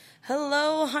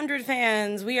Hello, 100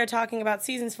 fans. We are talking about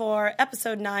Seasons 4,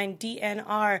 Episode 9,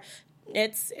 DNR.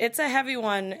 It's a heavy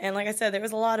one, and like I said,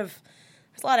 there's a lot of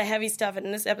heavy stuff,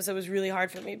 and this episode was really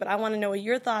hard for me, but I want to know what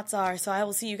your thoughts are, so I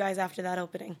will see you guys after that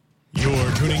opening.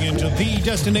 You're tuning into the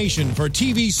destination for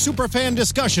TV superfan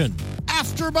discussion,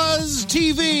 AfterBuzz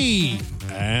TV.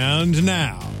 And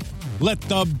now, let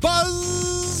the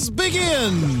buzz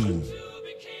begin.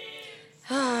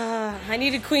 I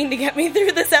needed Queen to get me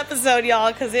through this episode,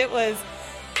 y'all, because it was...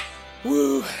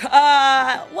 Woo.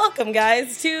 Welcome,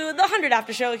 guys, to the 100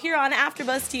 After Show here on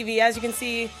AfterBuzz TV. As you can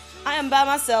see, I am by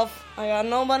myself. I got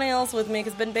nobody else with me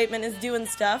because Ben Bateman is doing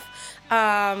stuff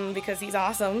because he's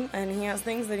awesome and he has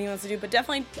things that he wants to do. But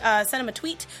definitely send him a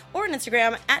tweet or an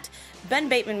Instagram at Ben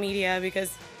Bateman Media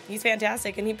because he's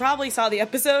fantastic and he probably saw the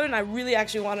episode and I really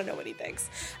actually want to know what he thinks.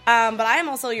 But I am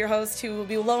also your host who will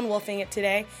be lone wolfing it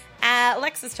today.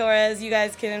 Alexis Torres. You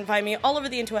guys can find me all over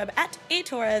the interweb at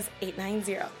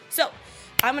atorres890. So,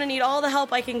 I'm going to need all the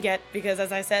help I can get because,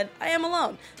 as I said, I am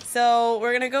alone. So,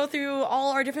 we're going to go through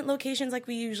all our different locations like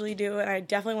we usually do, and I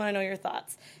definitely want to know your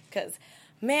thoughts because,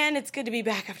 man, it's good to be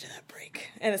back after that break,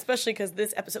 and especially because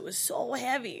this episode was so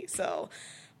heavy, so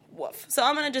woof. So,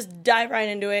 I'm going to just dive right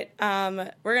into it.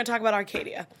 We're going to talk about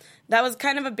Arcadia. That was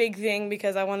kind of a big thing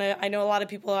because I know a lot of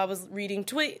people. I was reading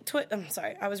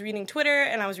I was reading Twitter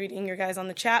and I was reading your guys on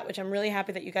the chat, which I'm really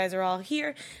happy that you guys are all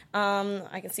here.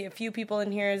 I can see a few people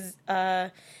in here.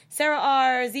 Sarah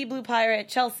R, Z Blue Pirate,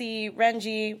 Chelsea,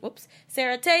 Renji,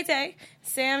 Sarah Tate,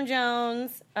 Sam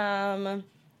Jones,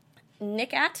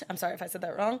 Nick At. I'm sorry if I said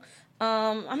that wrong.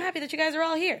 I'm happy that you guys are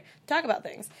all here to talk about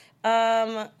things.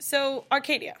 So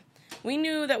Arcadia. We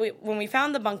knew that when we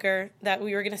found the bunker that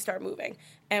we were going to start moving.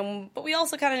 But we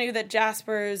also kind of knew that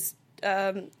Jasper's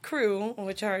crew,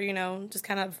 which are, just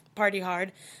kind of party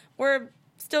hard, were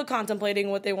still contemplating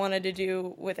what they wanted to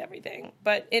do with everything.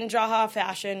 But in Jaha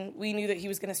fashion, we knew that he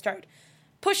was going to start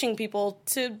pushing people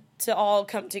to all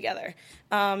come together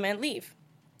and leave.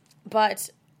 But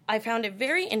I found it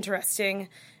very interesting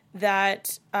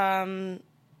that,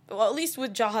 at least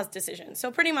with Jaha's decision. So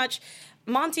pretty much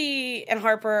Monty and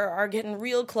Harper are getting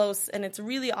real close, and it's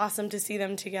really awesome to see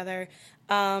them together.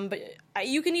 But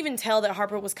you can even tell that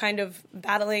Harper was kind of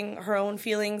battling her own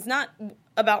feelings, not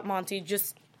about Monty,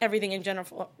 just everything in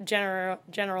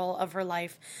general of her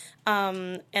life.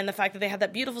 And the fact that they had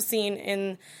that beautiful scene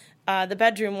in the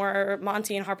bedroom where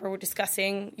Monty and Harper were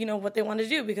discussing, what they want to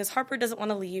do, because Harper doesn't want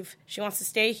to leave. She wants to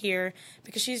stay here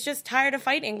because she's just tired of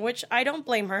fighting, which I don't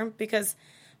blame her because...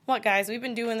 What, guys? We've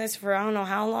been doing this for I don't know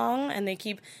how long, and they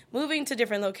keep moving to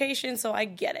different locations, so I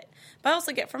get it. But I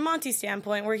also get from Monty's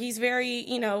standpoint where he's very,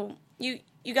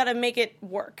 you got to make it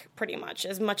work pretty much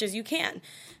as you can.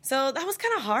 So that was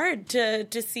kind of hard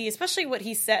to see, especially what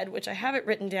he said, which I have it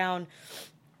written down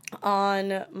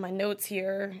on my notes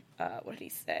here. What did he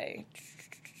say?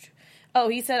 Oh,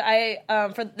 he said,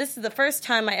 this is the first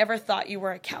time I ever thought you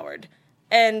were a coward.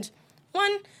 And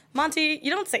Monty, you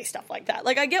don't say stuff like that.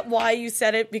 Like, I get why you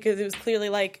said it, because it was clearly,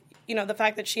 the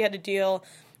fact that she had to deal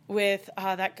with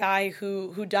that guy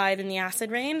who died in the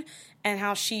acid rain, and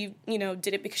how she, did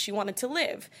it because she wanted to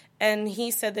live. And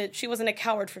he said that she wasn't a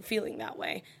coward for feeling that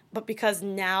way, but because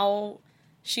now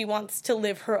she wants to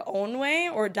live her own way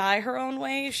or die her own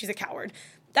way, she's a coward.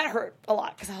 That hurt a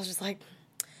lot, because I was just like,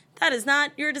 that is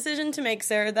not your decision to make,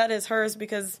 sir. That is hers,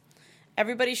 because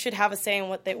everybody should have a say in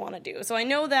what they want to do. So I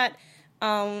know that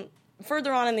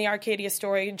further on in the Arcadia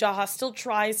story, Jaha still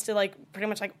tries to pretty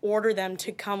much order them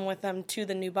to come with them to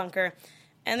the new bunker,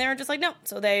 and they're just like, no.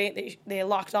 So they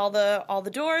locked all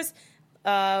the doors,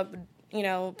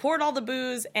 poured all the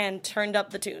booze and turned up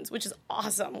the tunes, which is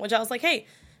awesome. Which I was like, hey,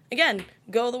 again,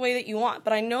 go the way that you want.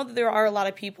 But I know that there are a lot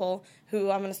of people who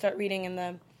I'm going to start reading in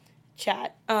the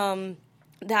chat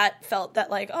that felt that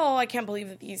oh, I can't believe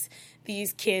that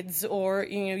these kids or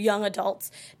young adults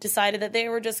decided that they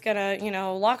were just gonna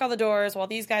lock all the doors while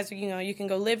these guys you can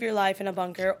go live your life in a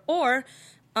bunker, or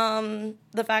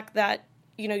the fact that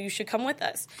you should come with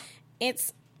us.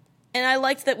 And I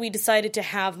liked that we decided to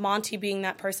have Monty being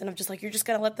that person of just you're just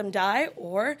gonna let them die,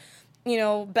 or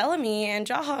Bellamy and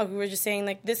Jaha, who were just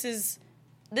saying this is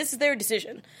their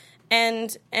decision.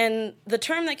 And the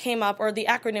term that came up, or the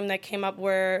acronym that came up,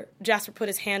 where Jasper put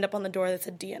his hand up on the door that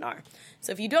said DNR.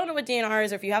 So if you don't know what DNR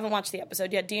is, or if you haven't watched the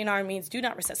episode yet, DNR means do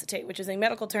not resuscitate, which is a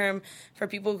medical term for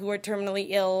people who are terminally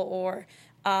ill or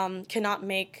cannot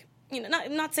make,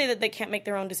 not say that they can't make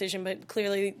their own decision, but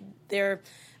clearly they're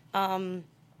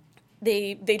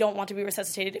they don't want to be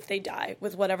resuscitated if they die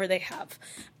with whatever they have.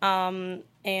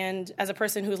 And as a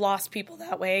person who's lost people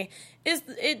that way,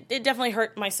 it definitely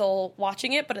hurt my soul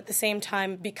watching it. But at the same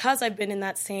time, because I've been in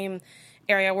that same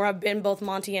area where I've been both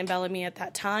Monty and Bellamy at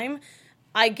that time,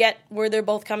 I get where they're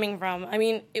both coming from. I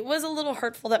mean, it was a little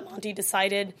hurtful that Monty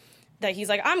decided that he's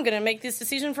like, I'm going to make this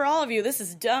decision for all of you. This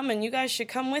is dumb, and you guys should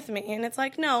come with me. And it's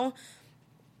like, no.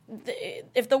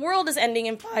 If the world is ending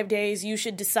in 5 days, you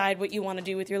should decide what you want to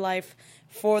do with your life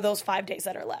for those 5 days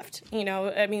that are left. You know,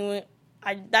 I mean,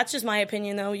 that's just my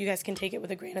opinion, though. You guys can take it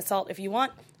with a grain of salt if you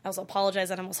want. I also apologize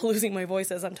that I'm also losing my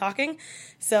voice as I'm talking.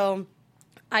 So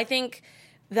I think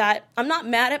that I'm not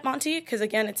mad at Monty because,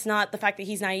 again, it's not the fact that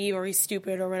he's naive or he's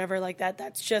stupid or whatever like that.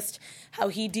 That's just how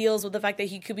he deals with the fact that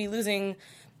he could be losing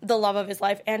the love of his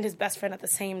life and his best friend at the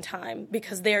same time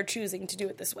because they're choosing to do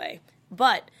it this way.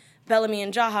 But Bellamy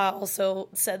and Jaha also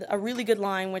said a really good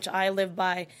line, which I live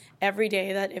by every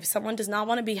day, that if someone does not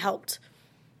want to be helped,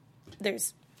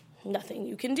 there's nothing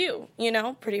you can do, you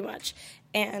know, pretty much.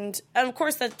 And of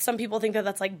course, that some people think that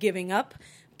that's like giving up.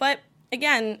 But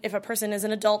again, if a person is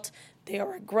an adult,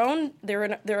 they're a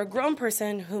grown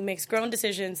person who makes grown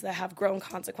decisions that have grown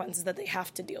consequences that they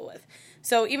have to deal with.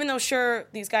 So even though, sure,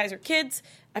 these guys are kids,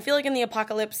 I feel like in the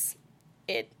apocalypse,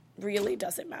 it really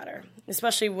doesn't matter,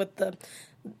 especially with the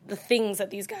things that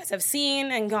these guys have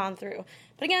seen and gone through.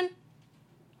 But again,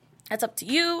 that's up to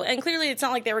you. And clearly, it's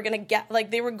not like they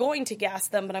were going to gas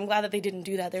them, but I'm glad that they didn't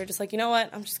do that. They were just like, you know what?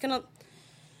 I'm just gonna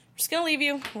leave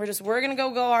you. We're gonna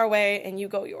go our way, and you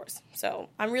go yours. So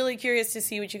I'm really curious to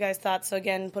see what you guys thought. So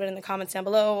again, put it in the comments down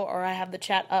below, or I have the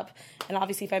chat up. And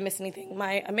obviously, if I miss anything,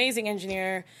 my amazing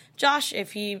engineer Josh,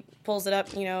 if he pulls it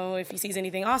up, you know, if he sees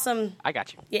anything awesome, I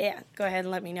got you. Yeah, go ahead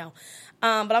and let me know.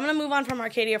 But I'm gonna move on from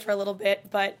Arcadia for a little bit.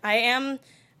 But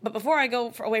before I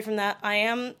go away from that,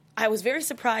 I was very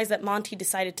surprised that Monty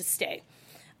decided to stay.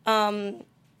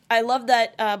 I love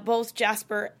that both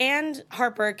Jasper and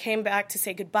Harper came back to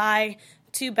say goodbye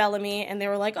to Bellamy, and they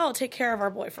were like, oh, take care of our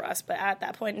boy for us. But at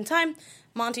that point in time,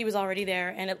 Monty was already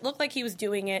there, and it looked like he was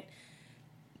doing it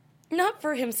not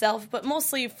for himself, but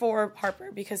mostly for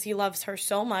Harper, because he loves her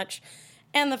so much,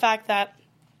 and the fact that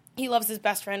he loves his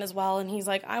best friend as well, and he's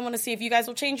like, I want to see if you guys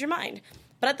will change your mind.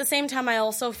 But at the same time, I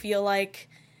also feel like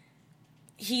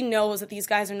he knows that these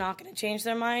guys are not going to change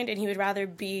their mind, and he would rather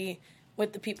be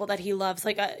with the people that he loves,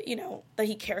 like, you know, that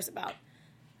he cares about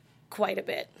quite a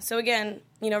bit. So again,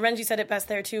 you know, Renji said it best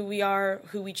there too, we are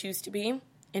who we choose to be,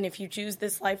 and if you choose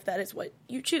this life, that is what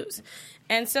you choose.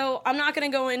 And so I'm not going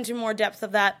to go into more depth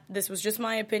of that. This was just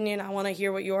my opinion. I want to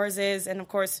hear what yours is, and of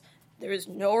course, there is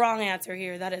no wrong answer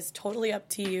here. That is totally up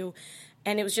to you,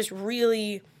 and it was just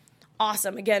really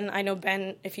awesome. Again, I know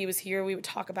Ben, if he was here, we would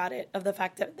talk about it, of the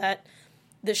fact that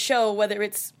the show, whether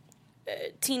it's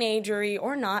teenagery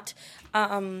or not,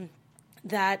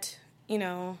 that, you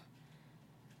know,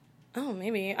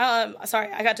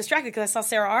 sorry, I got distracted because I saw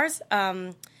Sarah R's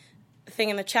thing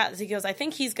in the chat. He goes, I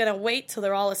think he's going to wait till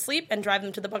they're all asleep and drive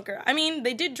them to the bunker. I mean,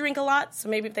 they did drink a lot, so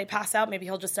maybe if they pass out, maybe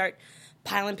he'll just start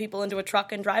piling people into a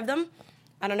truck and drive them.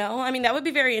 I don't know. I mean, that would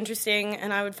be very interesting,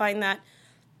 and I would find that,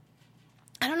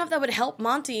 I don't know if that would help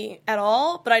Monty at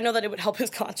all, but I know that it would help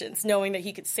his conscience, knowing that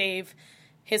he could save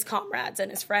his comrades and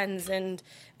his friends and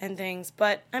things.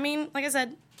 But, I mean, like I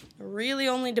said, it really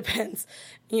only depends,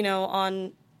 you know,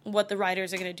 on what the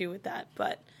writers are going to do with that.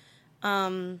 But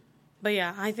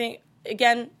yeah, I think,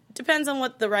 again, depends on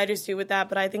what the writers do with that,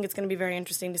 but I think it's going to be very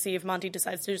interesting to see if Monty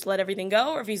decides to just let everything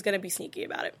go or if he's going to be sneaky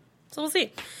about it. So we'll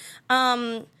see.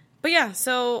 But yeah,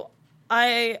 so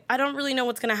I don't really know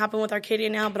what's going to happen with Arcadia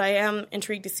now, but I am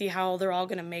intrigued to see how they're all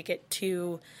going to make it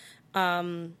to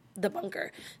the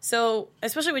bunker. So,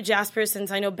 especially with Jasper, since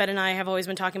I know Ben and I have always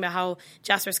been talking about how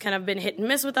Jasper's kind of been hit and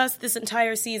miss with us this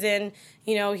entire season.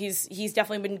 You know, he's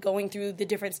definitely been going through the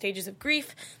different stages of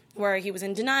grief, where he was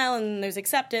in denial and there's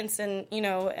acceptance and, you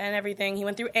know, and everything. He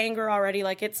went through anger already.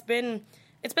 Like, it's been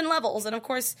levels. And of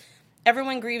course,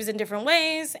 everyone grieves in different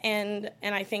ways, and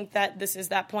I think that this is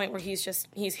that point where he's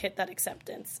hit that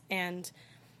acceptance, and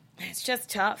it's just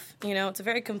tough. You know, it's a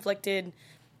very conflicted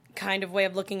kind of way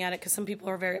of looking at it, because some people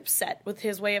are very upset with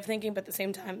his way of thinking, but at the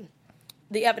same time,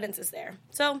 the evidence is there.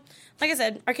 So, like I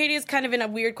said, Arcadia is kind of in a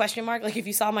weird question mark. Like, if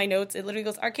you saw my notes, it literally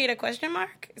goes, Arcadia question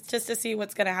mark? It's just to see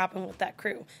what's going to happen with that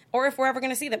crew, or if we're ever going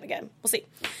to see them again. We'll see.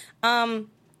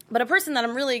 But a person that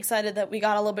I'm really excited that we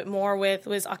got a little bit more with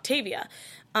was Octavia,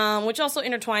 which also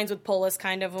intertwines with Polis,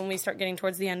 kind of, when we start getting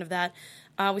towards the end of that.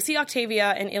 We see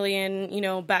Octavia and Ilian, you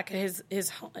know, back at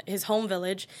his home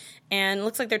village, and it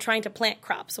looks like they're trying to plant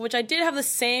crops, which I did have the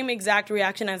same exact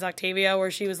reaction as Octavia,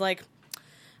 where she was like,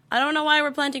 I don't know why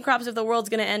we're planting crops if the world's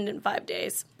going to end in 5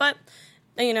 days. But,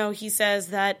 you know, he says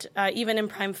that even in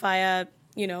Prime Fire,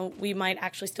 you know, we might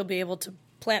actually still be able to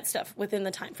plant stuff within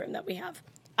the time frame that we have.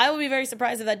 I will be very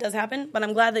surprised if that does happen, but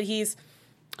I'm glad that he's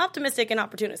optimistic and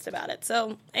opportunist about it.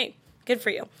 So, hey, good for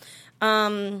you.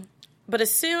 But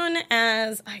as soon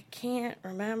as, I can't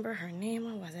remember her name,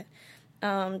 what was it?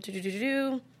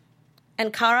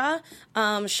 Ankara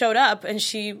showed up, and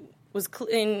she was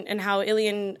and how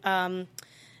Ilian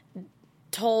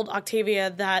told Octavia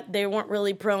that they weren't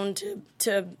really prone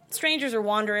to strangers or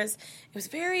wanderers. It was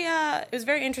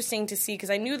very interesting to see, because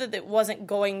I knew that it wasn't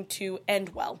going to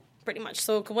end well, pretty much.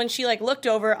 So when she looked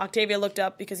over, Octavia looked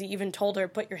up, because he even told her,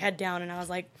 put your head down, and I was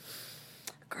like,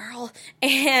 girl.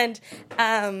 And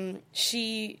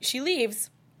she leaves.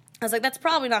 I was like, that's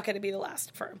probably not going to be the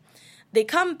last for her. They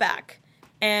come back.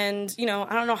 And,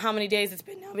 I don't know how many days it's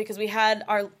been now, because we had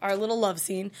our little love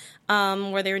scene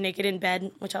where they were naked in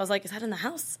bed, which I was like, is that in the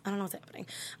house? I don't know what's happening.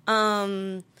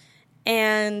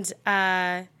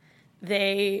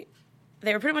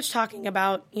 They were pretty much talking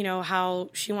about, how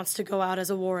she wants to go out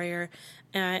as a warrior.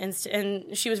 And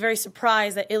she was very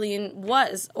surprised that Ilian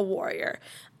was a warrior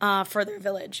for their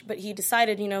village. But he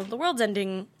decided, the world's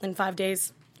ending in 5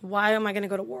 days. Why am I going to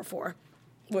go to war for?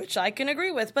 Which I can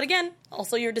agree with. But again,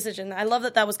 also your decision. I love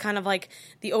that was kind of like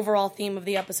the overall theme of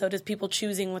the episode, is people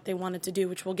choosing what they wanted to do,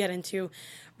 which we'll get into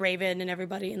Raven and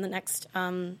everybody in the next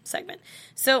segment.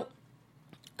 So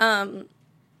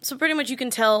pretty much you can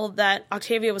tell that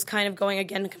Octavia was kind of going,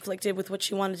 again, conflicted with what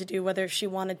she wanted to do, whether she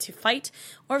wanted to fight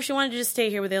or if she wanted to just stay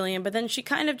here with Ilian. But then she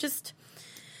kind of just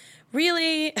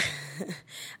really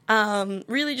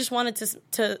just wanted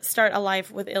to start a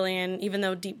life with Ilian, even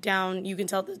though deep down you can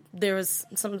tell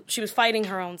that she was fighting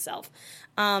her own self.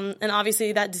 And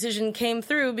obviously that decision came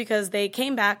through, because they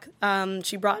came back.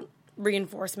 She brought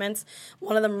reinforcements.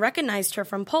 One of them recognized her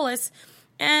from Polis,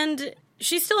 and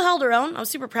she still held her own. I was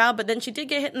super proud, but then she did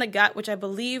get hit in the gut, which I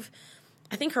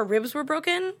think her ribs were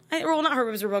broken. Well, not her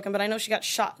ribs were broken, but I know she got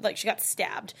shot, she got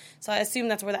stabbed. So I assume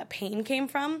that's where that pain came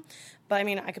from. But,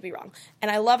 I could be wrong.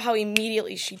 And I love how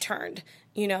immediately she turned.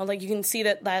 You can see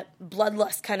that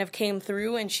bloodlust kind of came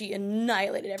through, and she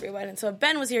annihilated everyone. And so if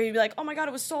Ben was here, he'd be like, oh, my God,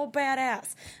 it was so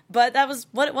badass. But that was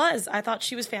what it was. I thought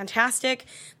she was fantastic.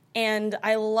 And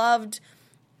I loved...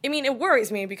 it worries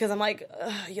me, because I'm like,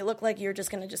 you look like you're just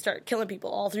going to just start killing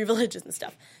people all through villages and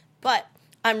stuff. But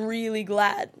I'm really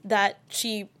glad that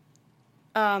she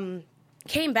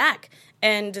came back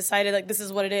and decided, this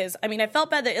is what it is. I felt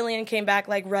bad that Ilian came back,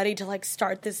 ready to,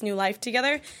 start this new life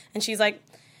together. And she's like,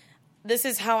 this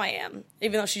is how I am.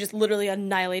 Even though she just literally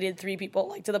annihilated 3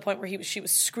 people, to the point where she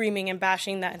was screaming and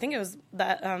bashing that. I think it was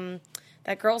that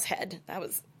girl's head. That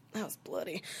was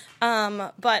bloody.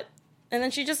 And then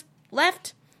she just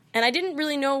left. And I didn't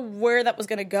really know where that was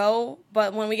going to go.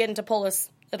 But when we get into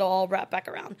Polis, it'll all wrap back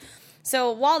around.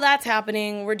 So while that's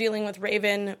happening, we're dealing with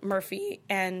Raven, Murphy,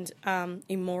 and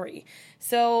Emori.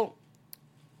 So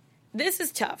this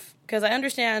is tough, because I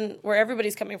understand where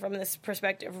everybody's coming from in this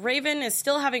perspective. Raven is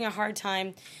still having a hard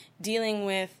time dealing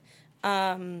with...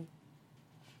 sorry,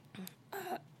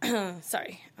 I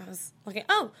was looking...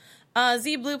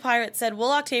 Z Blue Pirate said,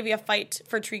 will Octavia fight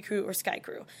for Tree Crew or Sky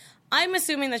Crew? I'm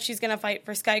assuming that she's going to fight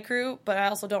for Sky Crew, but I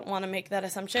also don't want to make that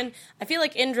assumption. I feel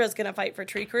like Indra's going to fight for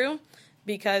Tree Crew,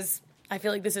 because I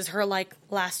feel like this is her,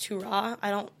 last hurrah.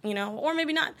 I don't, or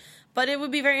maybe not. But it would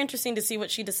be very interesting to see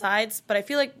what she decides. But I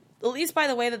feel like, at least by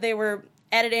the way that they were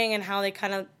editing and how they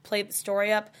kind of played the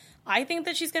story up, I think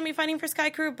that she's going to be fighting for Sky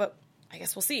Crew, but I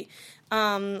guess we'll see.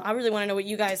 I really want to know what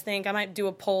you guys think. I might do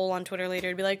a poll on Twitter later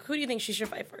to be like, who do you think she should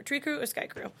fight for, Tree Crew or Sky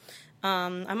Crew?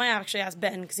 I might actually ask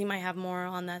Ben, because he might have more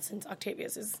on that, since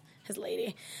Octavia's is his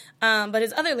lady. But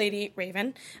his other lady,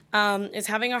 Raven, is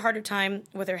having a harder time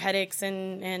with her headaches,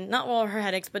 and not her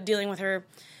headaches, but dealing with her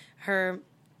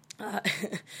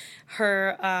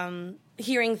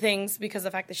hearing things, because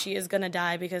of the fact that she is going to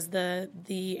die, because the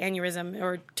aneurysm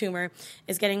or tumor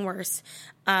is getting worse.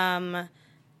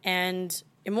 And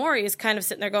Emori is kind of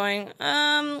sitting there going,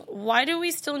 why do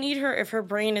we still need her if her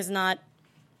brain is not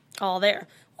all there?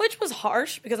 Which was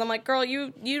harsh, because I'm like, girl,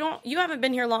 you haven't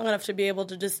been here long enough to be able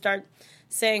to just start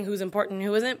saying who's important and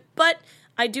who isn't. But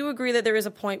I do agree that there is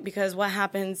a point, because what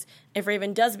happens if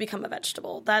Raven does become a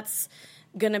vegetable? That's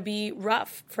going to be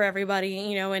rough for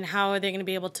everybody, and how are they going to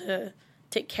be able to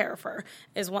take care of her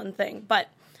is one thing. But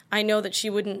I know that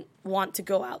she wouldn't want to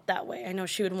go out that way. I know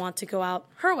she would want to go out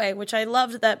her way, which I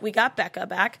loved that we got Becca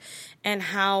back, and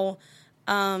how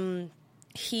that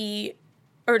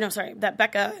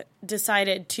Becca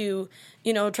decided to,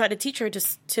 try to teach her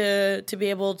to be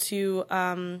able to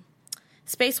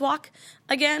spacewalk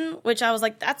again, which I was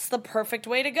like, that's the perfect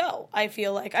way to go, I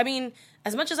feel like.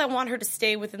 As much as I want her to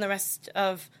stay within the rest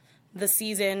of the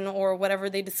season or whatever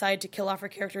they decide to kill off her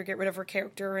character, get rid of her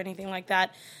character or anything like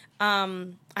that.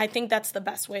 I think that's the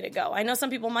best way to go. I know some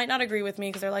people might not agree with me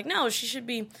because they're like, no, she should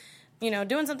be,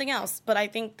 doing something else. But I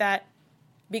think that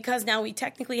because now we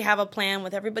technically have a plan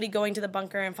with everybody going to the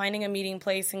bunker and finding a meeting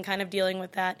place and kind of dealing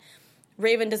with that,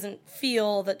 Raven doesn't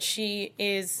feel that she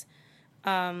is,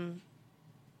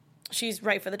 she's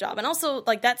right for the job. And also,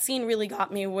 like, that scene really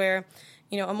got me where,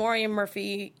 Amori and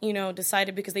Murphy,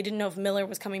 decided because they didn't know if Miller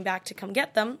was coming back to come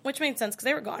get them, which made sense because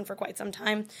they were gone for quite some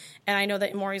time. And I know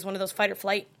that Amori is one of those fight or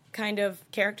flight kind of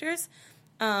characters.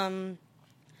 But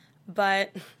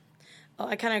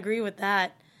I kind of agree with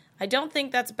that. I don't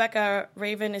think that's Becca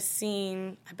Raven is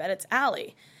seeing. I bet it's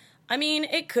Allie. I mean,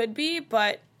 it could be,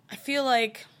 but I feel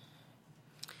like,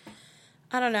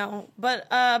 I don't know. But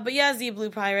yeah, Z Blue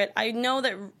Pirate, I know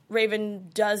that Raven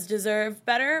does deserve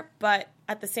better, but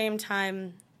at the same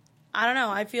time, I don't know.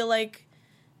 I feel like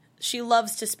she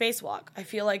loves to spacewalk. I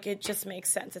feel like it just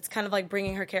makes sense. It's kind of like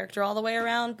bringing her character all the way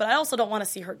around, but I also don't want to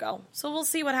see her go. So we'll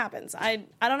see what happens. I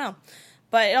don't know.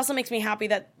 But it also makes me happy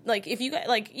that, like, if you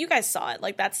guys saw it,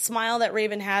 like that smile that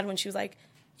Raven had when she was like,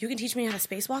 "You can teach me how to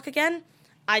spacewalk again."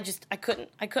 I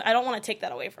don't want to take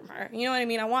that away from her. You know what I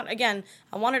mean? I want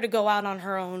her to go out on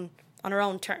her own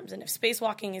terms. And if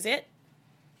spacewalking is it,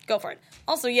 go for it.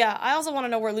 Also, yeah, I also want to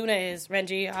know where Luna is,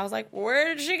 Renji. I was like,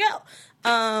 where did she go?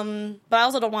 But I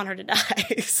also don't want her to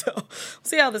die. So we'll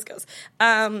see how this goes.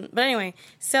 But anyway,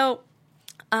 so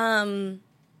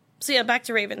yeah, back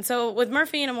to Raven. So with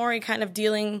Murphy and Amori kind of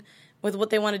dealing with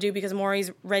what they want to do because Amori's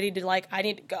ready to, like, I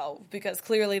need to go because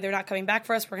clearly they're not coming back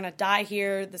for us. We're going to die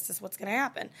here. This is what's going to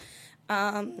happen.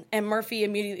 And Murphy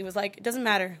immediately was like, it doesn't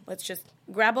matter. Let's just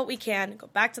grab what we can, go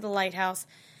back to the lighthouse,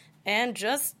 and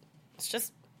let's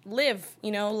just live.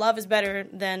 Love is better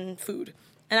than food.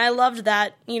 And I loved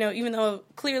that, even though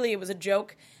clearly it was a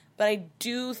joke, but I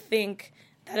do think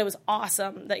that it was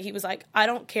awesome that he was like, I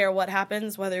don't care what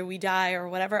happens, whether we die or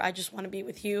whatever, I just want to be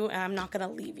with you, and I'm not going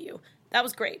to leave you. That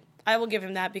was great. I will give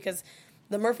him that because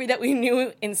the Murphy that we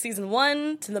knew in season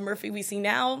 1 to the Murphy we see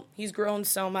now, he's grown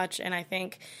so much, and I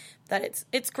think that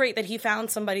it's great that he found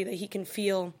somebody that he can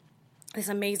feel this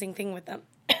amazing thing with them.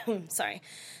 Sorry.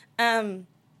 But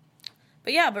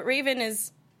Raven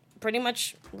is pretty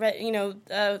much,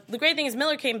 the great thing is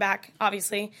Miller came back,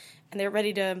 obviously, and they're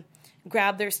ready to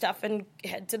grab their stuff and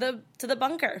head to the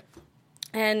bunker.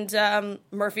 And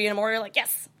Murphy and Amori are like,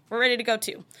 yes, we're ready to go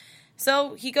too.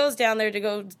 So he goes down there to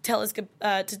go tell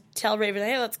Raven,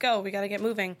 hey, let's go. We got to get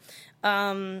moving.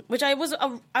 Which I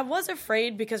was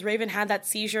afraid because Raven had that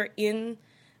seizure in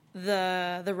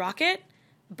the rocket,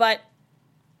 but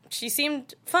she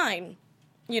seemed fine.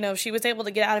 She was able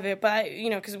to get out of it, but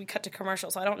because we cut to commercial,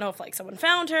 so I don't know if like someone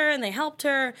found her and they helped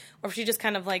her, or if she just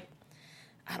kind of like,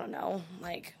 I don't know,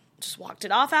 like just walked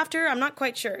it off after. I'm not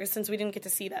quite sure since we didn't get to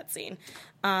see that scene.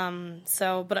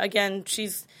 But again,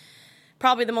 she's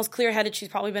probably the most clear-headed she's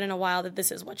probably been in a while, that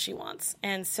this is what she wants.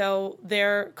 And so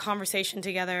their conversation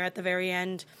together at the very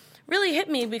end really hit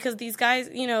me because these guys,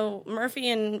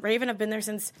 Murphy and Raven have been there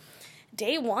since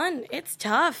day 1. It's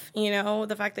tough,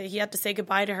 the fact that he had to say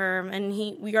goodbye to her, and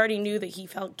we already knew that he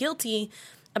felt guilty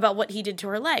about what he did to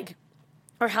her leg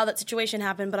or how that situation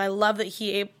happened, but I love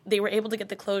that they were able to get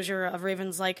the closure of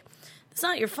Raven's like, it's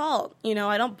not your fault,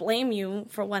 I don't blame you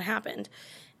for what happened.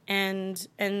 And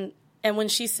when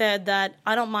she said that,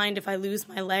 I don't mind if I lose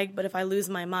my leg, but if I lose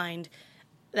my mind,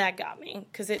 that got me.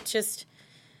 Because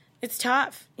it's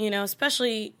tough,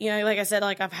 especially, like I said,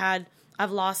 like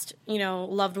I've lost,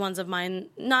 loved ones of mine,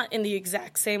 not in the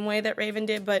exact same way that Raven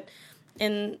did, but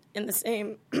in the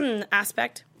same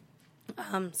aspect.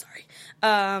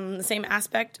 The same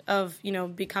aspect of,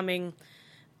 becoming,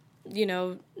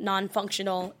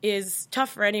 non-functional is tough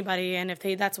for anybody. And if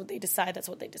that's what they decide, that's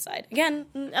what they decide. Again,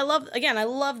 I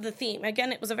love the theme.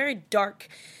 Again, it was a very dark,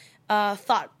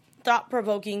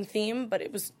 thought-provoking theme, but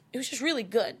it was just really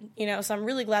good, so I'm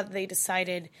really glad that they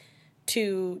decided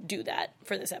to do that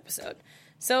for this episode.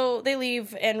 So they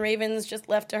leave, and Raven's just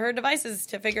left to her devices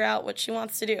to figure out what she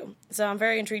wants to do. So I'm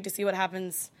very intrigued to see what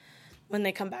happens when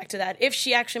they come back to that. If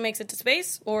she actually makes it to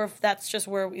space, or if that's just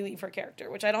where we leave her character,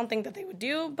 which I don't think that they would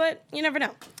do, but you never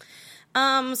know.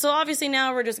 So obviously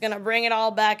now we're just going to bring it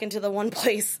all back into the one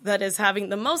place that is having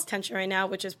the most tension right now,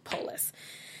 which is Polis.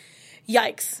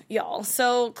 Yikes, y'all.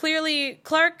 So clearly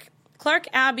Clark,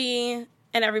 Abby,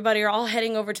 and everybody are all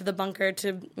heading over to the bunker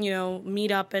to,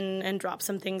 meet up and drop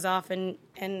some things off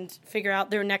and figure out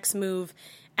their next move.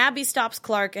 Abby stops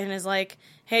Clark and is like,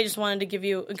 hey, just wanted to give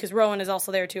you, because Rowan is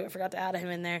also there too. I forgot to add him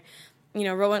in there.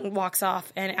 Rowan walks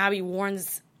off, and Abby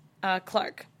warns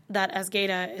Clark that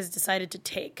Asgeda is decided to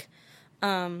take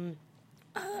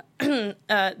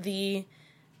the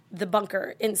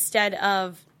bunker instead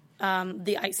of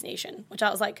the Ice Nation, which I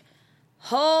was like,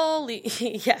 holy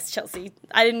yes, Chelsea.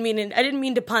 I didn't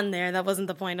mean to pun there. That wasn't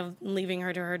the point of leaving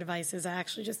her to her devices. I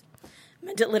actually just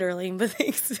meant it literally, but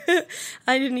thanks.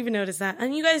 I didn't even notice that.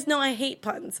 And you guys know I hate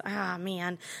puns. Ah,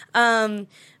 man.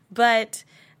 But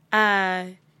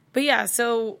yeah,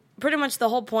 so pretty much the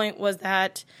whole point was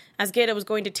that Asgeda was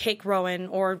going to take Rowan,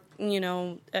 or,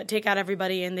 take out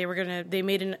everybody, and they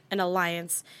made an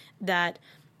alliance that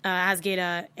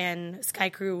Asgeda and Sky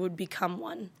Crew would become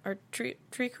one. Or Tree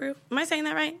Crew? Am I saying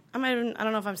that right? I don't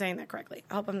know if I'm saying that correctly.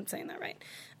 I hope I'm saying that right.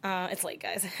 It's late,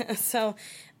 guys. So,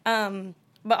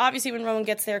 but obviously when Rowan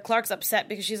gets there, Clark's upset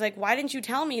because she's like, why didn't you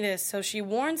tell me this? So she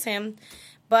warns him.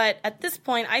 But at this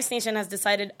point, Ice Nation has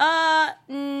decided,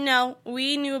 no,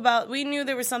 we knew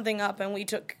there was something up, and we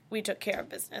took care of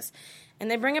business. And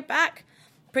they bring it back.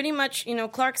 Pretty much,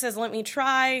 Clark says, let me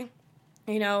try.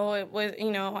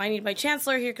 I need my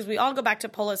Chancellor here, because we all go back to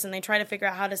Polis, and they try to figure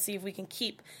out how to see if we can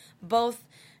keep both,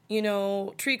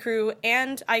 Tree Crew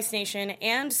and Ice Nation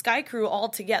and Sky Crew all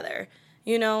together,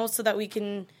 so that we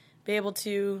can be able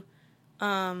to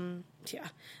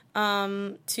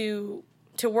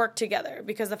work together,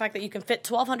 because the fact that you can fit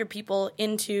 1,200 people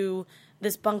into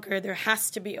this bunker, there has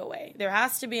to be a way. There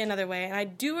has to be another way, and I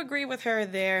do agree with her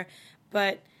there,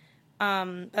 but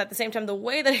at the same time, the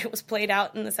way that it was played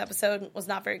out in this episode was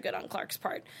not very good on Clark's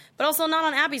part, but also not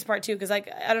on Abby's part too, because I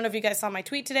don't know if you guys saw my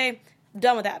tweet today. I'm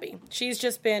done with Abby. She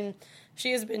hasn't been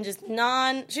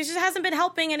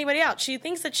helping anybody out. She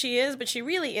thinks that she is, but she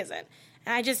really isn't,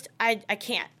 and I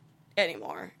can't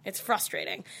anymore. It's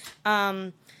frustrating.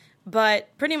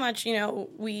 But pretty much,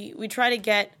 we try to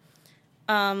get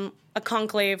a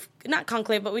conclave, not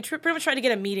conclave, but we pretty much try to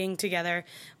get a meeting together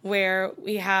where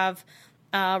we have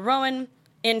Rowan,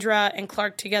 Indra, and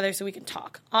Clark together so we can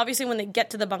talk. Obviously, when they get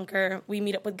to the bunker, we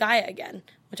meet up with Gaia again,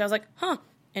 which I was like,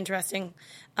 interesting.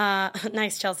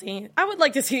 Nice, Chelsea. I would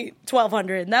like to see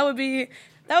 1,200. That would be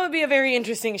a very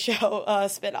interesting show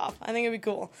spinoff. I think it'd be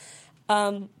cool.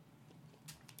 And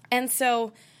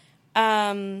so,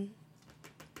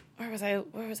 Where did I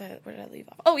leave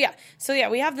off? Oh, yeah. So, yeah,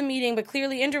 we have the meeting, but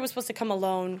clearly Indra was supposed to come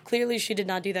alone. Clearly she did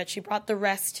not do that. She brought the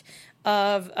rest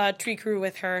of Tree Crew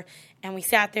with her, and we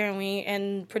sat there,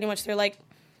 and pretty much they're like,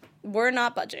 we're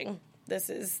not budging. This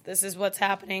is what's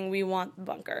happening. We want the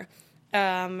bunker.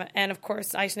 And, of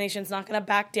course, Ice Nation's not going to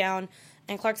back down.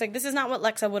 And Clark's like, this is not what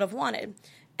Lexa would have wanted.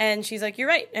 And she's like, you're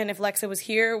right. And if Lexa was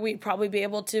here, we'd probably be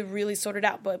able to really sort it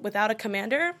out. But without a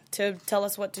commander to tell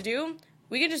us what to do,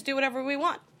 we can just do whatever we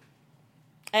want.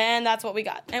 And that's what we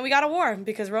got. And we got a war,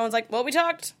 because Rowan's like, well, we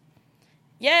talked.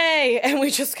 Yay! And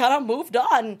we just kind of moved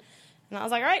on. And I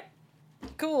was like, all right,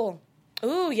 cool.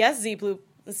 Ooh, yes, Z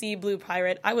Blue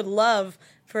Pirate. I would love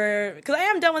because I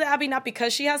am done with Abby, not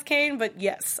because she has Kane, but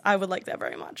yes, I would like that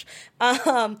very much.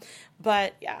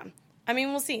 But yeah,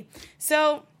 we'll see.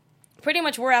 So pretty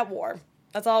much we're at war.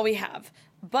 That's all we have.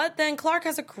 But then Clark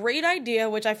has a great idea,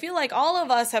 which I feel like all of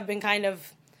us have been kind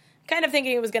of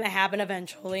thinking it was going to happen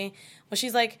eventually. Well,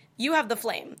 she's like, you have the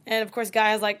flame. And, of course,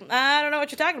 Gaia's like, I don't know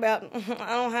what you're talking about.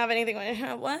 I don't have anything.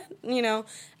 What?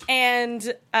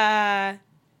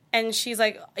 And she's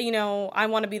like, I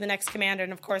want to be the next commander.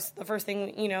 And, of course, the first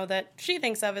thing, that she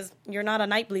thinks of is, you're not a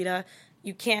Nightbleeder.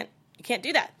 You can't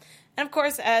do that. And, of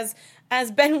course, as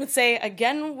Ben would say,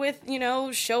 again with,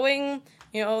 showing,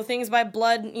 things by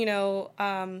blood,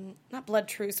 not blood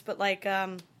truce, but like,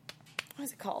 what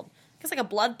is it called? I guess like a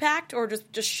blood pact, or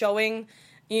just showing,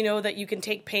 that you can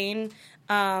take pain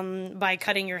by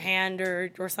cutting your hand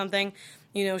or something.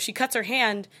 She cuts her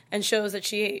hand and shows that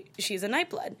she's a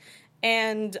Nightblood.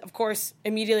 And, of course,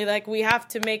 immediately, like, we have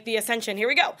to make the ascension. Here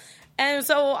we go. And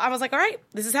so I was like, all right,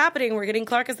 this is happening. We're getting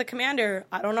Clark as the commander.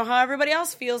 I don't know how everybody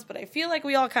else feels, but I feel like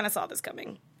we all kind of saw this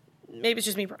coming. Maybe it's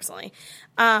just me personally.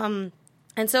 And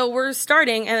so we're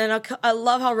starting, and then I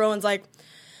love how Rowan's like,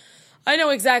 I know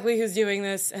exactly who's doing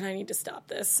this, and I need to stop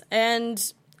this.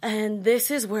 And this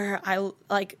is where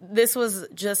this was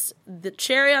just the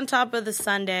cherry on top of the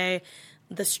sundae,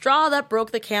 the straw that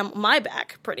broke my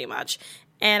back, pretty much.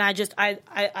 And I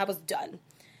was done.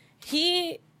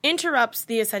 He interrupts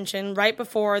the ascension right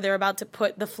before they're about to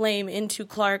put the flame into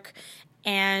Clark,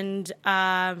 and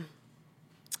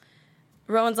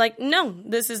Rowan's like, no,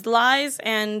 this is lies,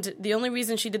 and the only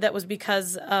reason she did that was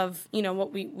because of,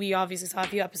 what we obviously saw a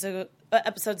few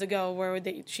episodes ago, where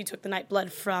she took the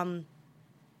Nightblood from,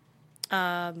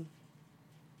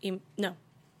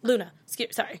 Luna.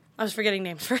 Sorry, I was forgetting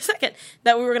names for a second,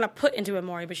 that we were going to put into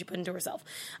Emori, but she put into herself.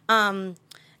 And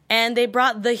they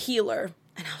brought the healer,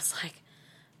 and I was like,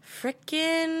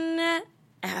 frickin'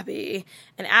 Abby.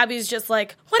 And Abby's just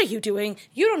like, what are you doing?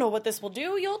 You don't know what this will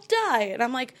do. You'll die. And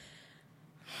I'm like,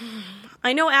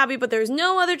 I know, Abby, but there's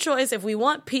no other choice. If we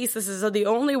want peace, this is the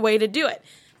only way to do it.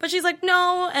 But she's like,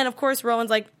 no. And of course, Rowan's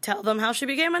like, tell them how she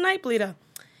became a Nightbleeder.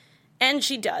 And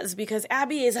she does, because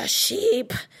Abby is a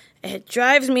sheep. It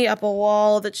drives me up a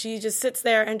wall that she just sits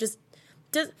there and just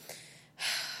does.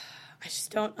 I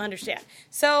just don't understand.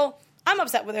 So I'm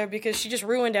upset with her because she just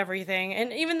ruined everything.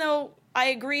 And even though I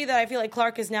agree that I feel like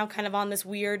Clark is now kind of on this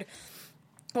weird,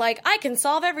 like, I can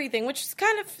solve everything, which is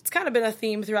it's kind of been a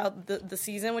theme throughout the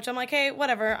season, which I'm like, hey,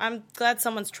 whatever. I'm glad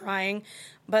someone's trying.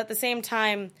 But at the same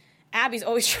time, Abby's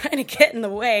always trying to get in the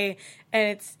way,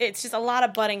 and it's just a lot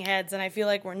of butting heads, and I feel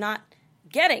like we're not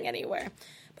getting anywhere.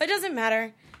 But it doesn't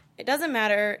matter. It doesn't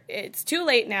matter. It's too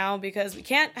late now because we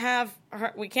can't have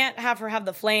her have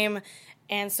the flame,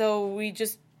 and so we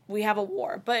have a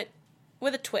war, but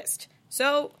with a twist.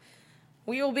 So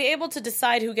we will be able to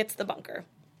decide who gets the bunker.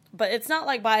 But it's not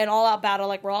like by an all-out battle,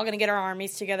 like we're all going to get our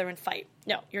armies together and fight.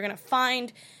 No, you're going to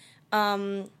find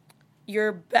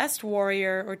your best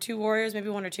warrior, or two warriors, maybe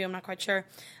one or two, I'm not quite sure.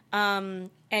 And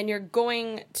you're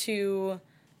going to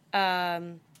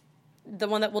the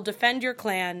one that will defend your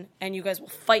clan, and you guys will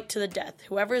fight to the death.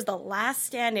 Whoever is the last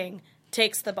standing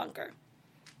takes the bunker.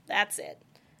 That's it.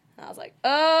 And I was like,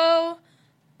 oh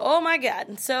my God.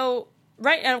 And so,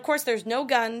 right, and of course there's no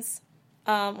guns.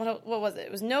 What was it?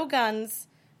 It was no guns.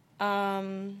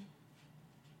 I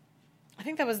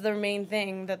think that was the main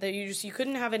thing, that you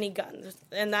couldn't have any guns,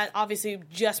 and that obviously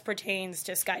just pertains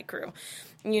to Sky Crew.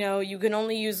 You can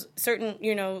only use certain,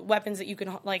 weapons that you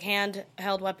can, like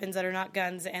handheld weapons that are not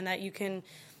guns, and that you can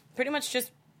pretty much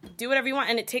just do whatever you want,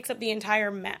 and it takes up the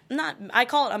entire map. I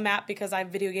call it a map because I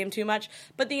video game too much,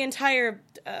 but the entire,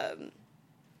 I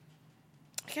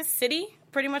guess, city,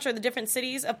 pretty much, or the different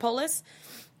cities of Polis.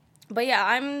 But yeah,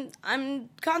 I'm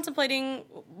contemplating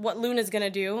what Luna's gonna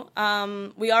do.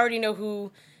 We already know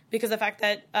who, because of the fact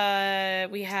that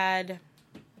we had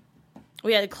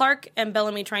Clark and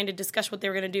Bellamy trying to discuss what they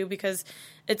were gonna do, because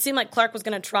it seemed like Clark was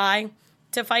gonna try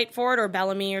to fight for it, or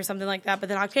Bellamy or something like that. But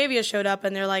then Octavia showed up,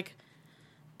 and they're like,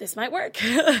 this might work,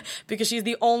 because she's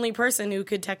the only person who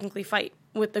could technically fight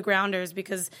with the Grounders,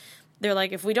 because they're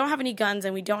like, if we don't have any guns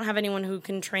and we don't have anyone who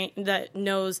can train, that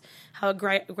knows how a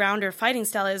Grounder fighting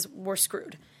style is, we're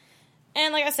screwed.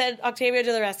 And like I said, Octavia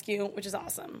to the rescue, which is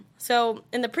awesome. So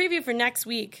in the preview for next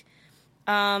week,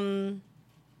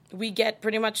 we get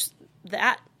pretty much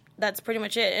that. That's pretty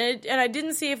much it. And I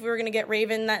didn't see if we were going to get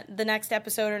Raven the next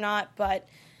episode or not, but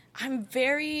I'm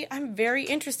very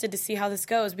interested to see how this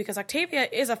goes, because Octavia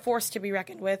is a force to be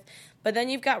reckoned with. But then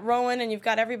you've got Rowan and you've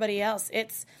got everybody else.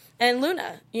 And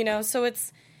Luna, so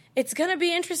it's going to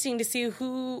be interesting to see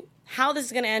how this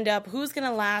is going to end up, who's going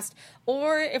to last,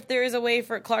 or if there is a way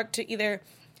for Clark to either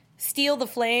steal the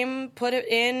flame, put it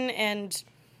in, and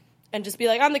just be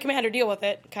like, I'm the commander, deal with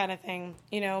it, kind of thing,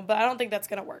 but I don't think that's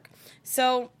going to work.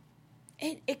 So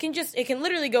it can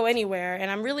literally go anywhere,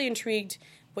 and I'm really intrigued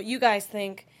what you guys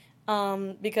think,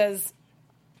 because,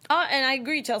 and I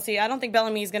agree, Chelsea, I don't think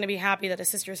Bellamy is going to be happy that his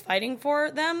sister is fighting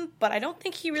for them, but I don't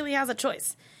think he really has a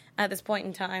choice at this point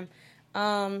in time.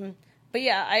 But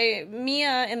yeah,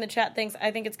 Mia in the chat thinks,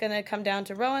 I think it's going to come down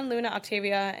to Rowan, Luna,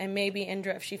 Octavia, and maybe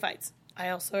Indra if she fights. I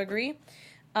also agree.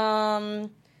 Let's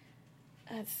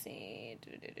see.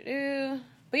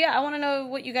 But yeah, I want to know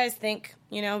what you guys think,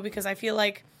 because I feel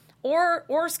like,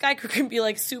 or Sky Crew can be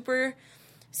like super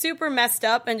messed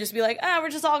up and just be like, we're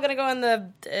just all going to go in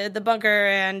the bunker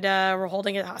and we're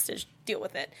holding it hostage. Deal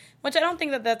with it. Which I don't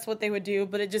think that that's what they would do,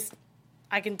 but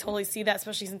I can totally see that,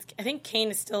 especially since I think Kane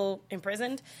is still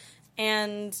imprisoned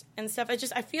and stuff. I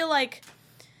feel like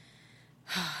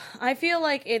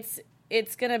it's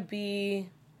gonna be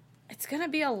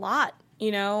a lot,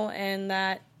 and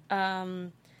that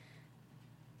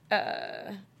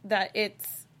that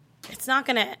it's not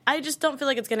gonna. I just don't feel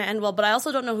like it's gonna end well. But I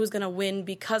also don't know who's gonna win,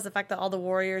 because the fact that all the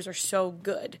warriors are so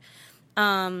good.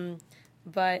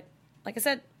 But like I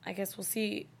said, I guess we'll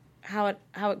see how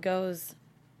it goes,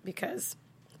 because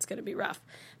it's going to be rough.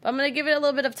 But I'm going to give it a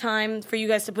little bit of time for you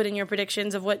guys to put in your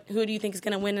predictions of who do you think is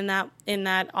going to win in that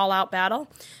all-out battle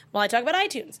while I talk about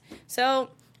iTunes.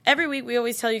 So every week we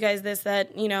always tell you guys this,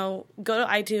 that, go to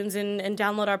iTunes and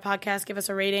download our podcast, give us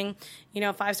a rating,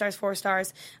 5 stars, 4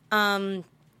 stars,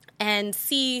 and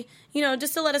see,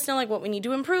 just to let us know, like, what we need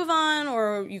to improve on,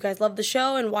 or you guys love the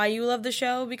show and why you love the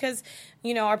show, because,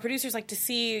 our producers like to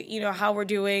see, how we're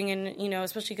doing, and,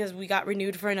 especially because we got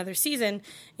renewed for another season,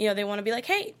 they want to be like,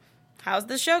 hey, how's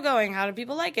the show going? How do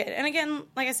people like it? And again,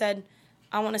 like I said,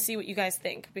 I want to see what you guys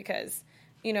think, because,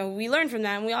 we learn from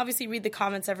that, and we obviously read the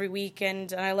comments every week,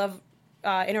 and I love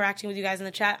interacting with you guys in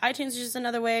the chat. iTunes is just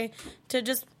another way to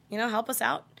just, help us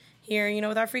out here,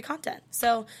 with our free content.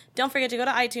 So don't forget to go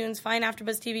to iTunes, find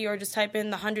AfterBuzz TV, or just type in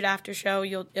the 100 After Show.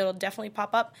 It'll definitely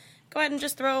pop up. Go ahead and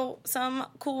just throw some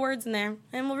cool words in there,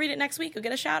 and we'll read it next week. You'll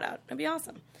get a shout out. It'd be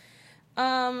awesome.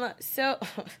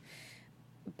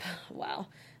 Wow.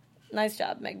 Nice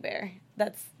job, Meg Bear.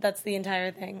 That's the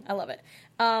entire thing. I love it.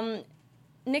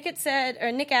 Nick At said,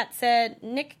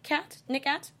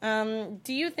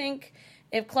 do you think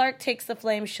if Clark takes the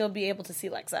flame, she'll be able to see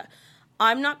Lexa?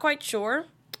 I'm not quite sure.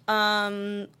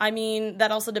 That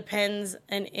also depends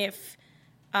on if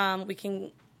we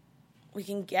can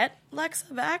get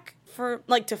Lexa back for,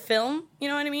 to film, you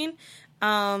know what I mean?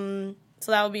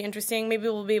 So that would be interesting. Maybe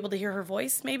we'll be able to hear her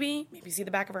voice, maybe see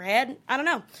the back of her head. I don't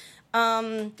know.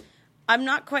 I'm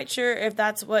not quite sure if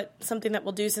that's something that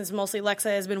we'll do, since mostly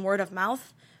Lexa has been word of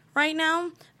mouth right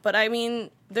now. But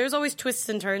there's always twists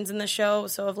and turns in the show.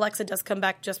 So if Lexa does come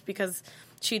back just because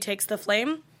she takes the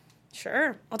flame,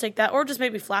 sure, I'll take that. Or just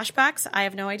maybe flashbacks. I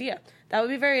have no idea. That would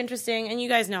be very interesting. And you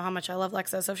guys know how much I love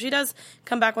Lexa. So if she does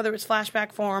come back, whether it's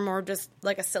flashback form or just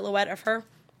like a silhouette of her,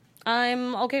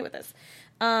 I'm okay with this.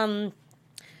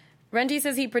 Renty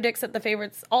says he predicts that the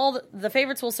favorites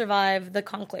will survive the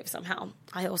conclave somehow.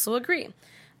 I also agree.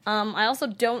 I also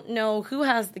don't know who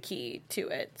has the key to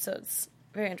it, so it's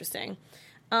very interesting.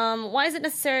 Why is it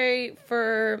necessary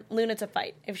for Luna to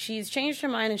fight? If she's changed her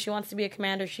mind and she wants to be a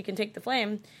commander, she can take the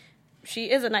flame. She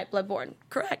is a Nightblood born.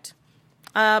 Correct.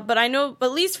 But I know,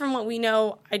 at least from what we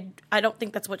know, I don't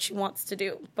think that's what she wants to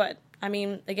do. But,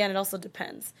 again, it also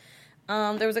depends.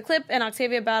 There was a clip, and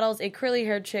Octavia battles a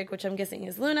curly-haired chick, which I'm guessing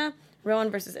is Luna.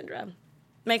 Rowan versus Indra.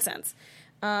 Makes sense.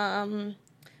 Bellamy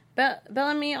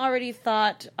already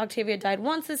thought Octavia died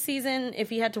once this season. If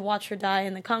he had to watch her die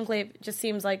in the conclave, it just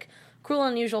seems like cruel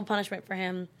and unusual punishment for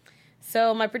him.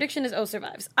 So my prediction is O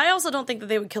survives. I also don't think that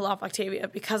they would kill off Octavia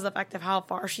because of the fact of how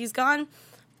far she's gone.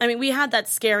 We had that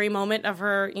scary moment of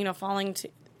her, falling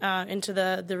into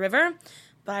the river,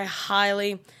 but I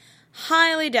highly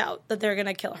doubt that they're going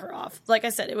to kill her off. Like I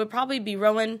said, it would probably be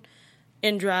Rowan,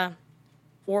 Indra,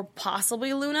 or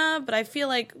possibly Luna, but I feel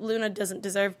like Luna doesn't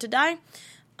deserve to die.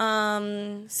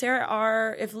 Sarah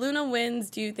R., if Luna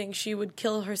wins, do you think she would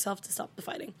kill herself to stop the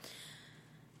fighting?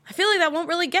 I feel like that won't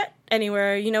really get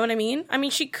anywhere, you know what I mean?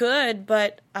 She could,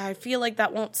 but I feel like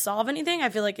that won't solve anything. I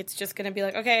feel like it's just going to be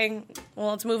like, okay, well,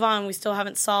 let's move on. We still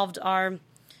haven't solved our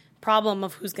problem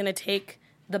of who's going to take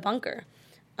the bunker.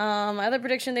 My other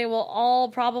prediction, they will all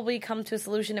probably come to a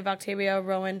solution if Octavia,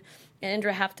 Rowan, and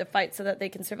Indra have to fight so that they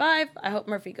can survive. I hope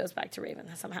Murphy goes back to Raven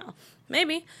somehow.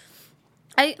 Maybe.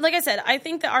 Like I said, I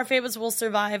think that our favorites will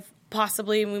survive,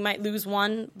 possibly, and we might lose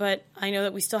one, but I know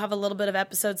that we still have a little bit of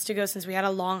episodes to go since we had a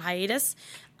long hiatus.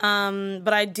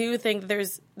 But I do think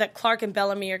that Clark and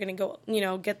Bellamy are going to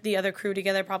go, get the other crew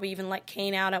together, probably even let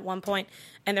Kane out at one point,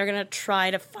 and they're going to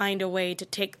try to find a way to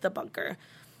take the bunker.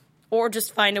 Or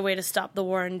just find a way to stop the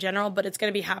war in general, but it's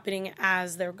going to be happening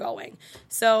as they're going.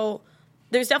 So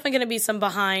there's definitely going to be some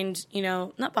behind,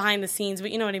 not behind the scenes,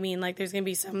 but you know what I mean? Like there's going to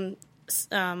be some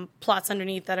plots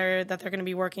underneath that they're going to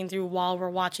be working through while we're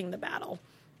watching the battle.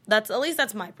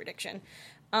 That's my prediction.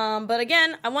 But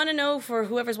again, I want to know for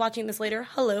whoever's watching this later,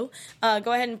 hello.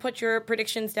 Go ahead and put your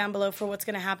predictions down below for what's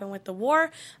going to happen with the war.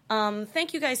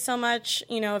 Thank you guys so much.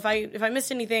 If I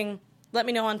missed anything, let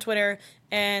me know on Twitter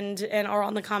and or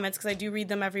on the comments, because I do read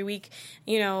them every week,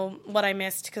 what I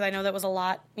missed, because I know that was a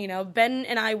lot. Ben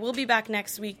and I will be back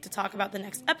next week to talk about the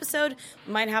next episode.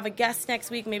 We might have a guest next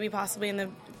week, maybe possibly in the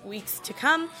weeks to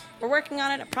come. We're working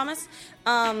on it, I promise.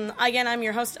 Again, I'm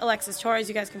your host, Alexis Torres.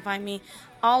 You guys can find me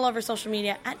all over social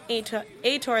media at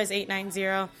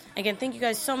atorres890. Again, thank you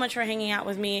guys so much for hanging out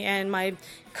with me and my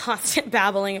constant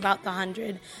babbling about the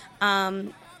 100.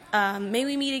 May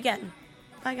we meet again.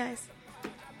 Bye, guys.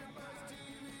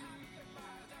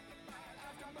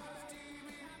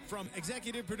 From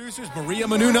executive producers Maria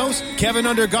Menounos, Kevin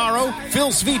Undergaro, Phil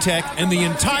Svitek, and the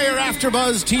entire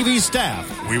AfterBuzz TV staff,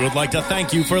 we would like to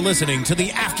thank you for listening to the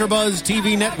AfterBuzz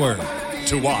TV network.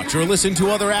 To watch or listen to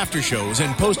other after shows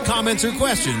and post comments or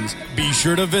questions, be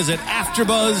sure to visit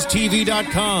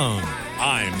AfterBuzzTV.com.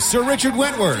 I'm Sir Richard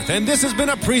Wentworth, and this has been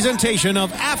a presentation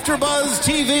of AfterBuzz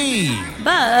TV.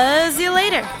 Buzz you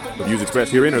later. The views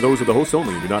expressed herein are those of the hosts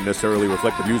only and do not necessarily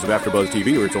reflect the views of AfterBuzz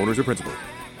TV or its owners or principals.